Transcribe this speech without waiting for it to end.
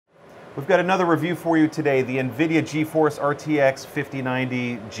We've got another review for you today, the NVIDIA GeForce RTX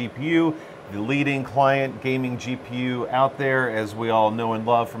 5090 GPU, the leading client gaming GPU out there, as we all know and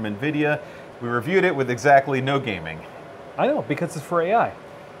love from NVIDIA. We reviewed it with exactly no gaming. I know, because it's for AI.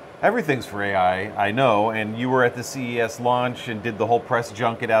 Everything's for AI, I know, and you were at the CES launch and did the whole press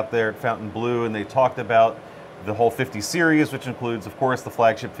junket out there at Fontainebleau, and they talked about the whole 50 series, which includes, of course, the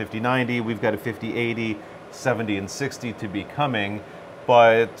flagship 5090. We've got a 5080, 70, and 60 to be coming,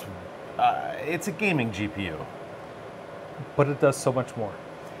 but it's a gaming GPU. But it does so much more.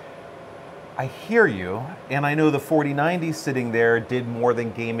 I hear you, and I know the 4090 sitting there did more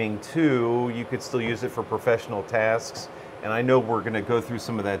than gaming too. You could still use it for professional tasks, and I know we're going to go through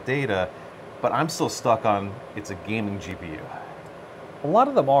some of that data, but I'm still stuck on it's a gaming GPU. A lot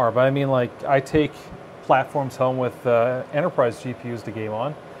of them are, but I mean, like, I take platforms home with enterprise GPUs to game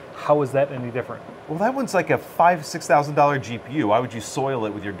on. How is that any different? Well, that one's like a $5,000 to $6,000 GPU. Why would you soil it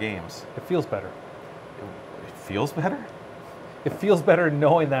with your games? It feels better. It feels better? It feels better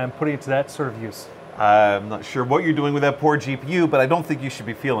knowing that I'm putting it to that sort of use. I'm not sure what you're doing with that poor GPU, but I don't think you should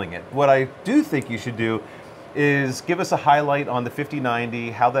be feeling it. What I do think you should do is give us a highlight on the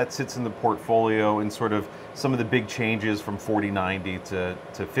 5090, how that sits in the portfolio, and sort of some of the big changes from 4090 to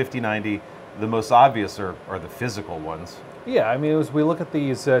 5090. The most obvious are the physical ones. Yeah, I mean, as we look at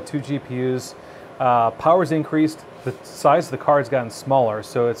these two GPUs, power's increased, the size of the card's gotten smaller,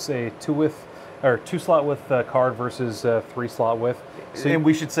 so it's a two slot width card versus 3-slot width. So and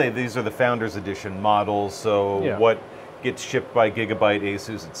we should say these are the Founders Edition models, so yeah. What gets shipped by Gigabyte,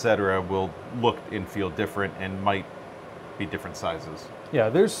 Asus, etc. will look and feel different and might be different sizes. Yeah,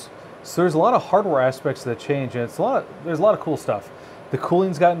 there's a lot of hardware aspects that change, and there's a lot of cool stuff. The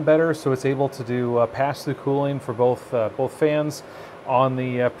cooling's gotten better, so it's able to do pass-through cooling for both fans. On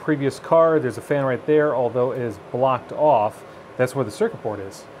the previous card, there's a fan right there, although it is blocked off. That's where the circuit board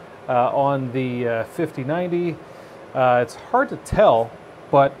is. On the 5090, it's hard to tell,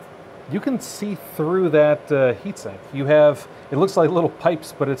 but you can see through that heatsink. It looks like little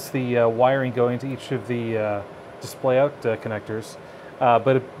pipes, but it's the wiring going to each of the display out connectors.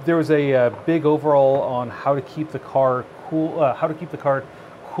 But there was a big overhaul on how to keep the card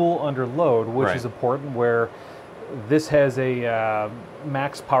cool under load, which right. is important. Where this has a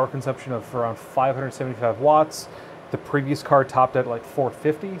max power consumption of around 575 watts. The previous card topped at like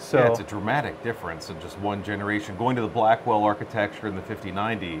 450. So yeah, it's a dramatic difference in just one generation. Going to the Blackwell architecture in the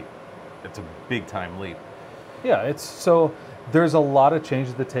 5090, it's a big time leap. Yeah, so there's a lot of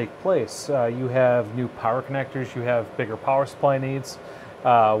changes that take place. You have new power connectors, you have bigger power supply needs.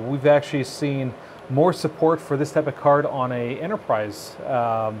 We've actually seen more support for this type of card on a enterprise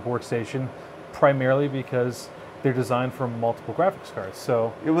workstation, primarily because they're designed for multiple graphics cards.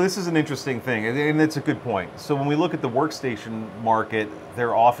 So yeah, well, this is an interesting thing, and it's a good point. So when we look at the workstation market,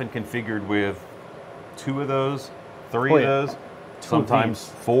 they're often configured with 2 of those, 3 of those, sometimes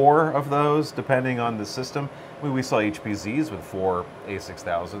 4 of those, depending on the system. I mean, we saw HPZs with 4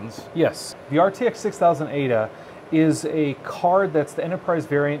 A6000s. Yes, the RTX 6000 Ada is a card that's the enterprise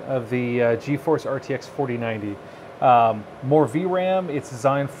variant of the GeForce RTX 4090. More VRAM, it's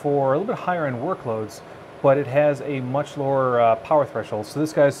designed for a little bit higher end workloads, but it has a much lower power threshold. So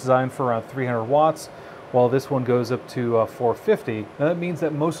this guy's designed for around 300 watts, while this one goes up to 450. Now that means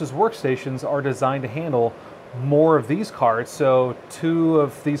that most of his workstations are designed to handle more of these cards, so 2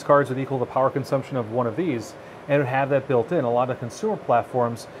 of these cards would equal the power consumption of 1 of these, and it would have that built in. A lot of consumer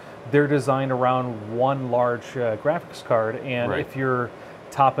platforms, they're designed around 1 large graphics card, and right. If your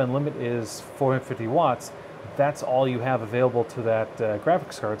top end limit is 450 watts, that's all you have available to that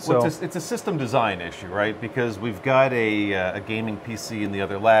graphics card. So well, it's a system design issue, right? Because we've got a gaming PC in the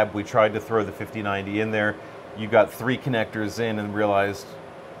other lab. We tried to throw the 5090 in there. You got 3 connectors in and realized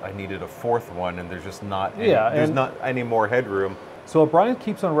I needed a 4th one, and there's just not any, there's not any more headroom. So what Brian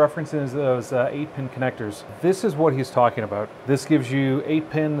keeps on referencing is those 8-pin connectors. This is what he's talking about. This gives you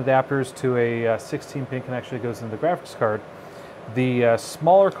 8-pin adapters to a 16-pin connection that goes into the graphics card. The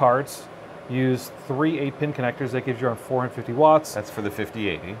smaller cards use 3 8-pin connectors. That gives you around 450 watts. That's for the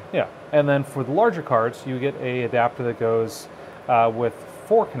 5080. Yeah, and then for the larger cards, you get a adapter that goes with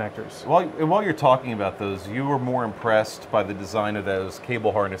 4 connectors. While you're talking about those, you were more impressed by the design of those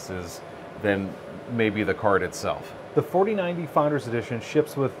cable harnesses than maybe the card itself. The 4090 Founders Edition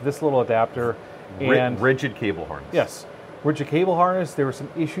ships with this little adapter and rigid cable harness. Yes, rigid cable harness. There were some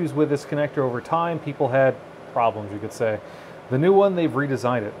issues with this connector over time. People had problems, you could say. The new one, they've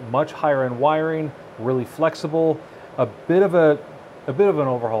redesigned it. Much higher end wiring, really flexible, a bit of an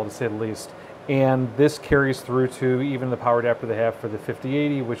overhaul to say the least. And this carries through to even the power adapter they have for the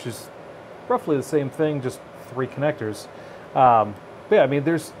 5080, which is roughly the same thing, just 3 connectors. But yeah, I mean,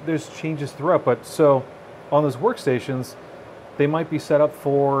 there's changes throughout. But so on those workstations, they might be set up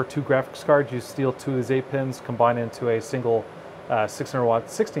for 2 graphics cards. You steal 2 of these 8 pins, combine into a single 600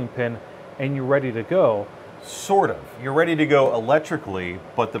 watt 16 pin, and you're ready to go. Sort of. You're ready to go electrically,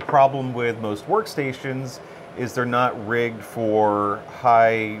 but the problem with most workstations is they're not rigged for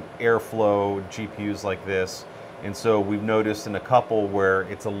high airflow GPUs like this. And so we've noticed in a couple where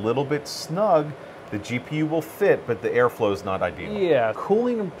it's a little bit snug, the GPU will fit, but the airflow is not ideal. Yeah,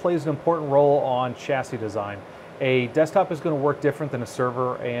 cooling plays an important role on chassis design. A desktop is going to work different than a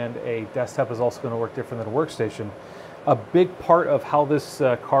server, and a desktop is also going to work different than a workstation. A big part of how this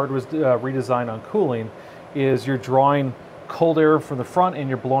card was redesigned on cooling is you're drawing cold air from the front and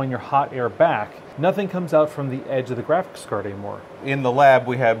you're blowing your hot air back. Nothing comes out from the edge of the graphics card anymore. In the lab,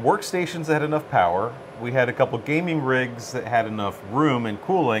 we had workstations that had enough power. We had a couple gaming rigs that had enough room and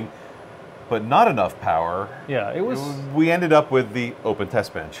cooling, but not enough power. Yeah, We ended up with the open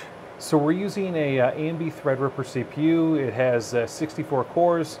test bench. So we're using a AMD Threadripper CPU. It has 64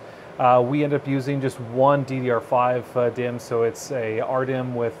 cores. We end up using just one DDR5 DIMM, so it's a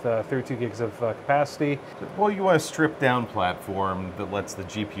RDIMM with 32 gigs of capacity. Well, you want a stripped down platform that lets the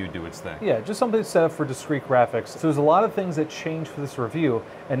GPU do its thing. Yeah, just something set up for discrete graphics. So there's a lot of things that change for this review,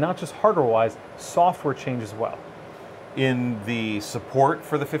 and not just hardware-wise, software change as well. In the support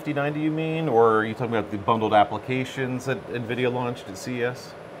for the 5090, you mean? Or are you talking about the bundled applications that NVIDIA launched at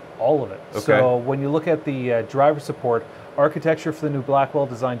CES? All of it. Okay. So when you look at the driver support, architecture for the new Blackwell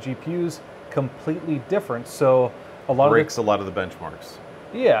designed GPUs, completely different. So a lot breaks a lot of the benchmarks.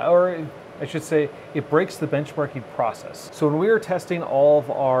 Yeah, or I should say, it breaks the benchmarking process. So when we were testing all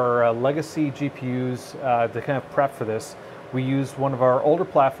of our legacy GPUs to kind of prep for this, we used one of our older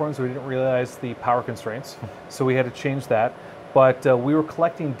platforms. We didn't realize the power constraints, so we had to change that. But we were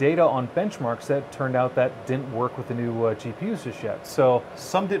collecting data on benchmarks that turned out that didn't work with the new GPUs just yet. So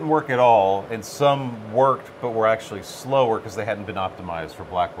some didn't work at all, and some worked, but were actually slower because they hadn't been optimized for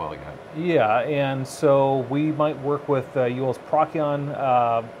Blackwell yet. Yeah, and so we might work with UL's Procyon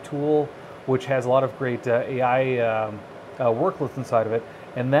tool, which has a lot of great AI workloads inside of it,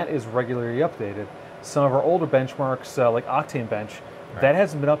 and that is regularly updated. Some of our older benchmarks, like Octane Bench, that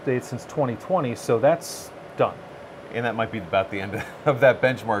hasn't been updated since 2020, so that's done. And that might be about the end of that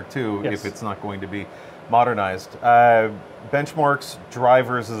benchmark too, yes, if it's not going to be modernized. Benchmarks,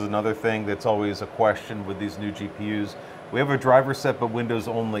 drivers is another thing that's always a question with these new GPUs. We have a driver set, but Windows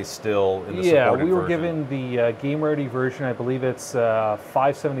only still in the supported version. We were given the game ready version. I believe it's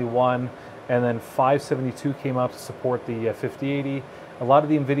 571, and then 572 came out to support the 5080. A lot of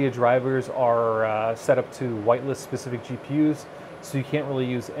the NVIDIA drivers are set up to whitelist specific GPUs, so you can't really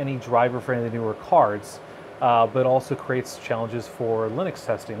use any driver for any of the newer cards. But also creates challenges for Linux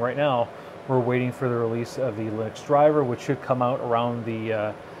testing. Right now, we're waiting for the release of the Linux driver, which should come out around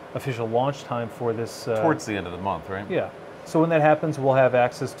the official launch time for this. Towards the end of the month, right? Yeah. So when that happens, we'll have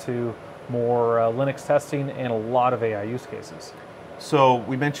access to more Linux testing and a lot of AI use cases. So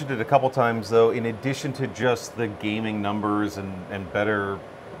we mentioned it a couple times, though, in addition to just the gaming numbers and better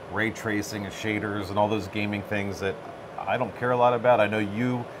ray tracing and shaders and all those gaming things that I don't care a lot about. I know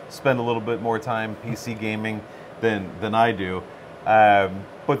you spend a little bit more time PC gaming than I do.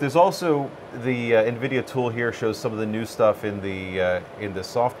 But there's also the NVIDIA tool here shows some of the new stuff in the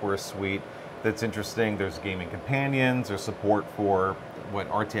software suite that's interesting. There's gaming companions, there's support for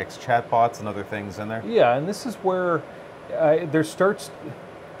RTX chatbots and other things in there. Yeah, and this is where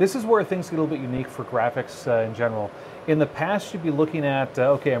this is where things get a little bit unique for graphics in general. In the past, you'd be looking at,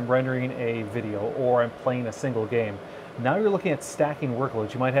 okay, I'm rendering a video or I'm playing a single game. Now you're looking at stacking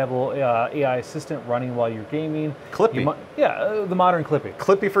workloads. You might have a little AI assistant running while you're gaming. Clippy. The modern Clippy.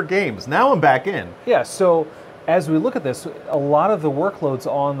 Clippy for games. Now I'm back in. Yeah, so as we look at this, a lot of the workloads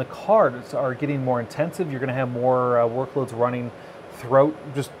on the cards are getting more intensive. You're going to have more workloads running throughout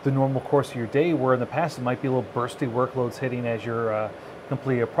just the normal course of your day, where in the past it might be a little bursty workloads hitting as you're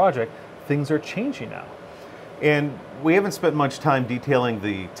completing a project. Things are changing now. And we haven't spent much time detailing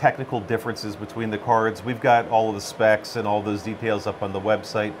the technical differences between the cards. We've got all of the specs and all those details up on the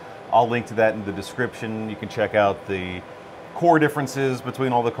website. I'll link to that in the description. You can check out the core differences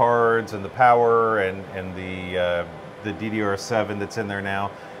between all the cards and the power and the DDR7 that's in there now,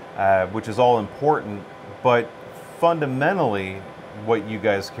 which is all important. But fundamentally, what you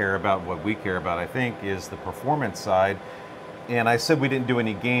guys care about, what we care about, I think, is the performance side. And I said we didn't do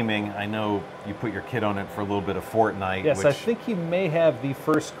any gaming. I know you put your kid on it for a little bit of Fortnite. Yes, I think he may have the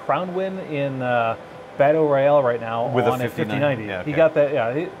first crown win in Battle Royale right now with on a a 5090. Yeah, okay. He got that,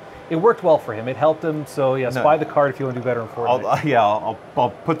 yeah. It worked well for him. It helped him, so yes, buy the card if you want to do better in Fortnite. I'll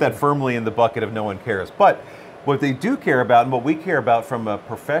put that firmly in the bucket of no one cares. But What they do care about, and what we care about from a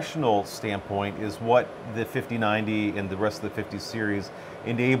professional standpoint, is what the 5090 and the rest of the 50 series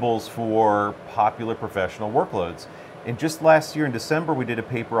enables for popular professional workloads. And just last year in December, we did a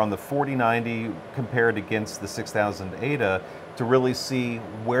paper on the 4090 compared against the 6000 Ada to really see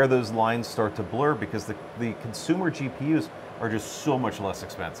where those lines start to blur, because the consumer GPUs are just so much less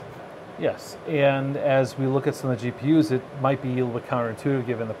expensive. Yes, and as we look at some of the GPUs, it might be a little bit counterintuitive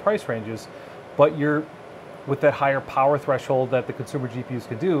given the price ranges, but with that higher power threshold that the consumer GPUs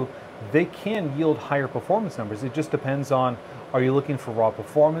can do, they can yield higher performance numbers. It just depends on, are you looking for raw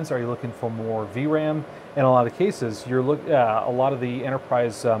performance? Are you looking for more VRAM? In a lot of cases, a lot of the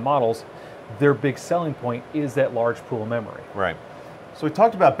enterprise models, their big selling point is that large pool of memory. Right. So we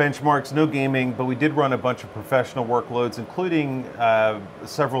talked about benchmarks, no gaming, but we did run a bunch of professional workloads, including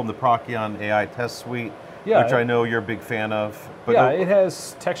several in the Procyon AI test suite, which I know you're a big fan of. But yeah, it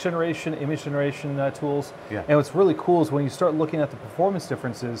has text generation, image generation tools. Yeah. And what's really cool is when you start looking at the performance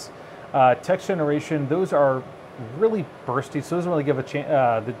differences, text generation, those are really bursty, so it doesn't really give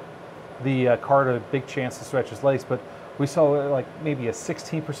the card a big chance to stretch its legs, but we saw like maybe a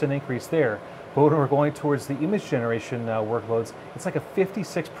 16% increase there. But when we're going towards the image generation workloads, it's like a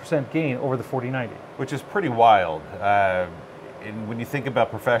 56% gain over the 4090. Which is pretty wild. And when you think about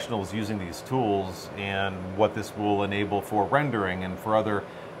professionals using these tools and what this will enable for rendering and for other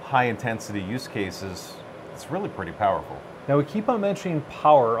high intensity use cases, it's really pretty powerful. Now we keep on mentioning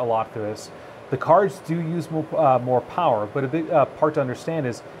power a lot for this. The cards do use more power, but a big part to understand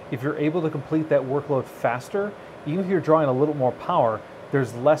is if you're able to complete that workload faster, even if you're drawing a little more power,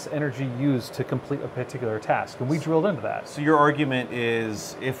 there's less energy used to complete a particular task. And we drilled into that. So your argument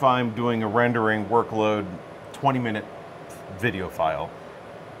is, if I'm doing a rendering workload 20-minute video file,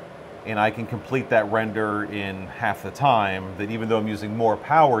 and I can complete that render in half the time, that even though I'm using more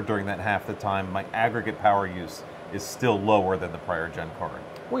power during that half the time, my aggregate power use is still lower than the prior gen card.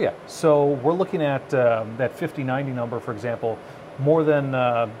 Well, yeah. So we're looking at that 5090 number, for example, more than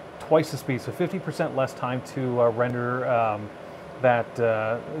twice the speed, so 50% less time to render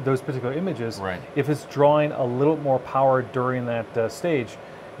those particular images. Right. If it's drawing a little more power during that stage,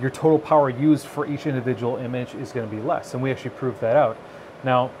 your total power used for each individual image is going to be less, and we actually proved that out.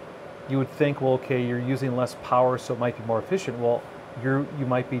 Now, you would think, well, okay, you're using less power, so it might be more efficient. Well, you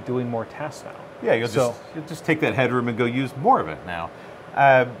might be doing more tasks now. Yeah, you'll just take that headroom and go use more of it now.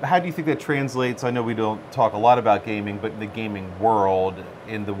 How do you think that translates? I know we don't talk a lot about gaming, but in the gaming world,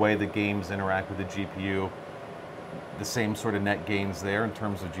 in the way the games interact with the GPU, the same sort of net gains there in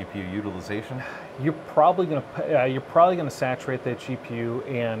terms of GPU utilization? You're probably going to saturate that GPU,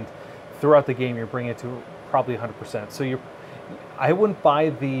 and throughout the game, you're bringing it to probably 100%. So I wouldn't buy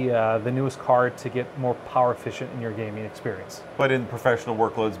the newest card to get more power efficient in your gaming experience. But in professional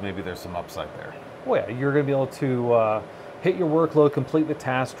workloads, maybe there's some upside there. Well, yeah, you're going to be able to hit your workload, complete the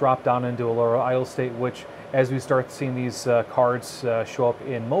task, drop down into a lower idle state, which, as we start seeing these cards show up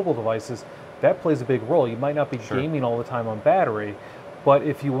in mobile devices, that plays a big role. You might not be gaming all the time on battery, but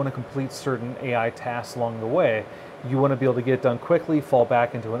if you want to complete certain AI tasks along the way, you want to be able to get it done quickly, fall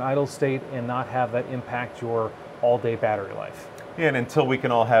back into an idle state, and not have that impact your all-day battery life. Yeah, and until we can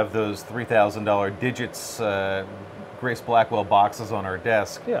all have those $3,000 digits Grace Blackwell boxes on our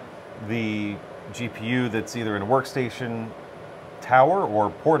desk, the GPU that's either in a workstation, tower, or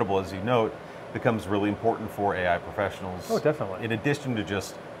portable, as you note, becomes really important for AI professionals. Oh, definitely. In addition to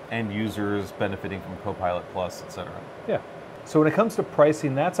just end users benefiting from Copilot Plus, et cetera. Yeah. So when it comes to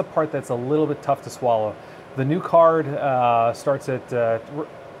pricing, that's a part that's a little bit tough to swallow. The new card starts at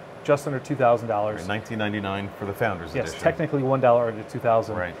just under $2,000. $1999 for the Founders Edition. Yes, technically $1 under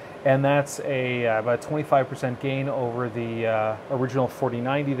 $2,000. Right. And that's about 25% gain over the original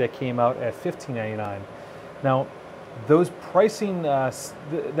 4090 that came out at $1,599. Now, those pricing,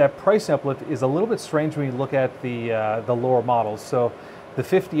 that price uplift is a little bit strange when you look at the lower models. So the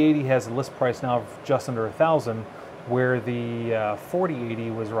 5080 has a list price now of just under $1,000, where the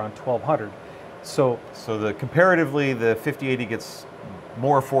 4080 was around $1,200. So comparatively, the 5080 gets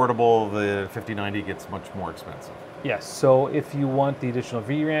more affordable, the 5090 gets much more expensive. Yes, so if you want the additional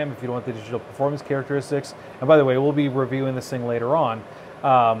VRAM, if you want the additional performance characteristics, and by the way, we'll be reviewing this thing later on,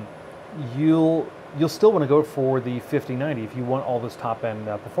 you'll still want to go for the 5090 if you want all those top-end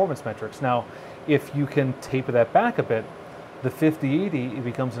performance metrics. Now, if you can taper that back a bit, the 5080, it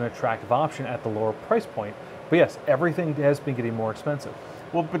becomes an attractive option at the lower price point. But yes, everything has been getting more expensive.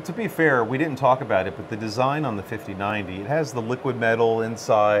 Well, but to be fair, we didn't talk about it, but the design on the 5090, it has the liquid metal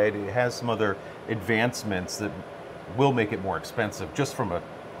inside, it has some other advancements that will make it more expensive, just from a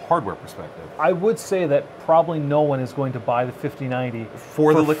hardware perspective. I would say that probably no one is going to buy the 5090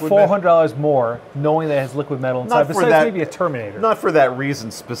 For the liquid metal? $400 more, knowing that it has liquid metal inside, besides maybe a Terminator. Not for that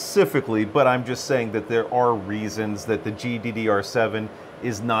reason specifically, but I'm just saying that there are reasons that the GDDR7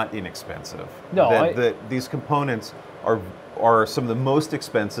 is not inexpensive. No, that these components are some of the most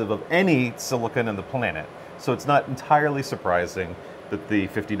expensive of any silicon on the planet. So it's not entirely surprising that the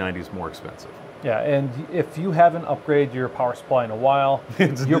 5090 is more expensive. Yeah, and if you haven't upgraded your power supply in a while,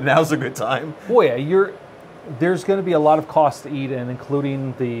 now's a good time. Oh yeah, there's going to be a lot of costs to eat, and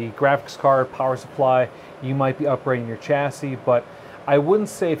including the graphics card, power supply. You might be upgrading your chassis, but I wouldn't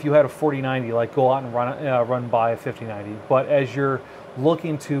say if you had a 4090, like go out and run by a 5090. But as you're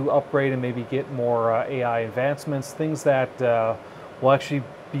looking to upgrade and maybe get more AI advancements, things that will actually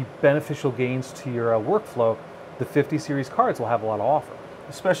be beneficial gains to your workflow, the 50 series cards will have a lot to offer.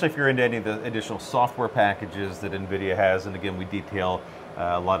 Especially if you're into any of the additional software packages that NVIDIA has, and again, we detail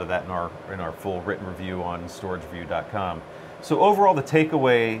a lot of that in our full written review on storagereview.com. So overall, the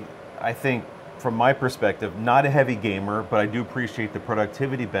takeaway, I think, from my perspective, not a heavy gamer, but I do appreciate the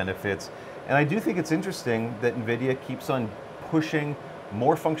productivity benefits, and I do think it's interesting that NVIDIA keeps on pushing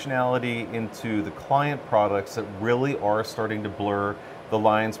more functionality into the client products that really are starting to blur the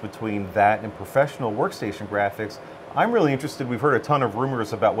lines between that and professional workstation graphics. I'm really interested. We've heard a ton of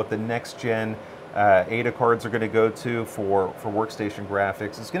rumors about what the next gen Ada cards are going to go to for workstation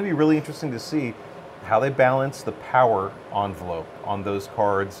graphics. It's going to be really interesting to see how they balance the power envelope on those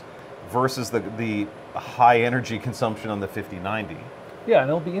cards versus the high energy consumption on the 5090. Yeah, and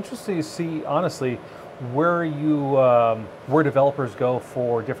it'll be interesting to see, honestly, where developers go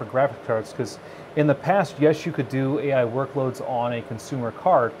for different graphics cards, because in the past, yes, you could do AI workloads on a consumer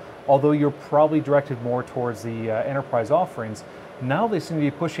card, although you're probably directed more towards the enterprise offerings. Now they seem to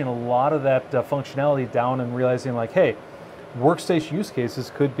be pushing a lot of that functionality down and realizing like, hey, workstation use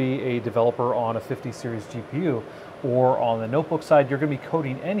cases could be a developer on a 50 series GPU, or on the notebook side, you're going to be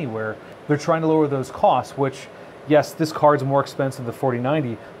coding anywhere. They're trying to lower those costs, which, yes, this card's more expensive than the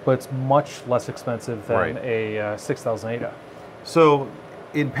 4090, but it's much less expensive than a 6000 Ada. So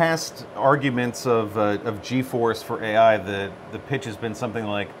in past arguments of GeForce for AI, the pitch has been something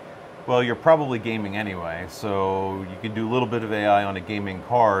like, well, you're probably gaming anyway, so you can do a little bit of AI on a gaming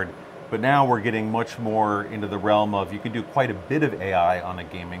card, but now we're getting much more into the realm of you can do quite a bit of AI on a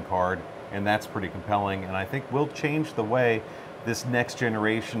gaming card, and that's pretty compelling, and I think will change the way this next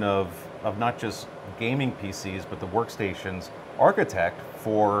generation of not just gaming PCs, but the workstations architect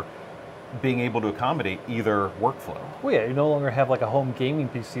for being able to accommodate either workflow. Well, yeah, you no longer have like a home gaming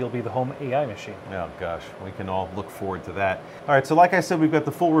PC, it'll be the home AI machine. Oh gosh, we can all look forward to that. All right, so like I said, we've got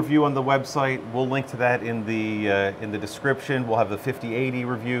the full review on the website. We'll link to that in the description. We'll have the 5080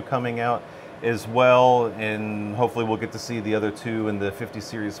 review coming out as well, and hopefully we'll get to see the other two in the 50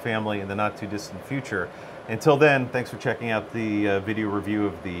 series family in the not too distant future. Until then, thanks for checking out the video review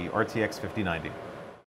of the RTX 5090.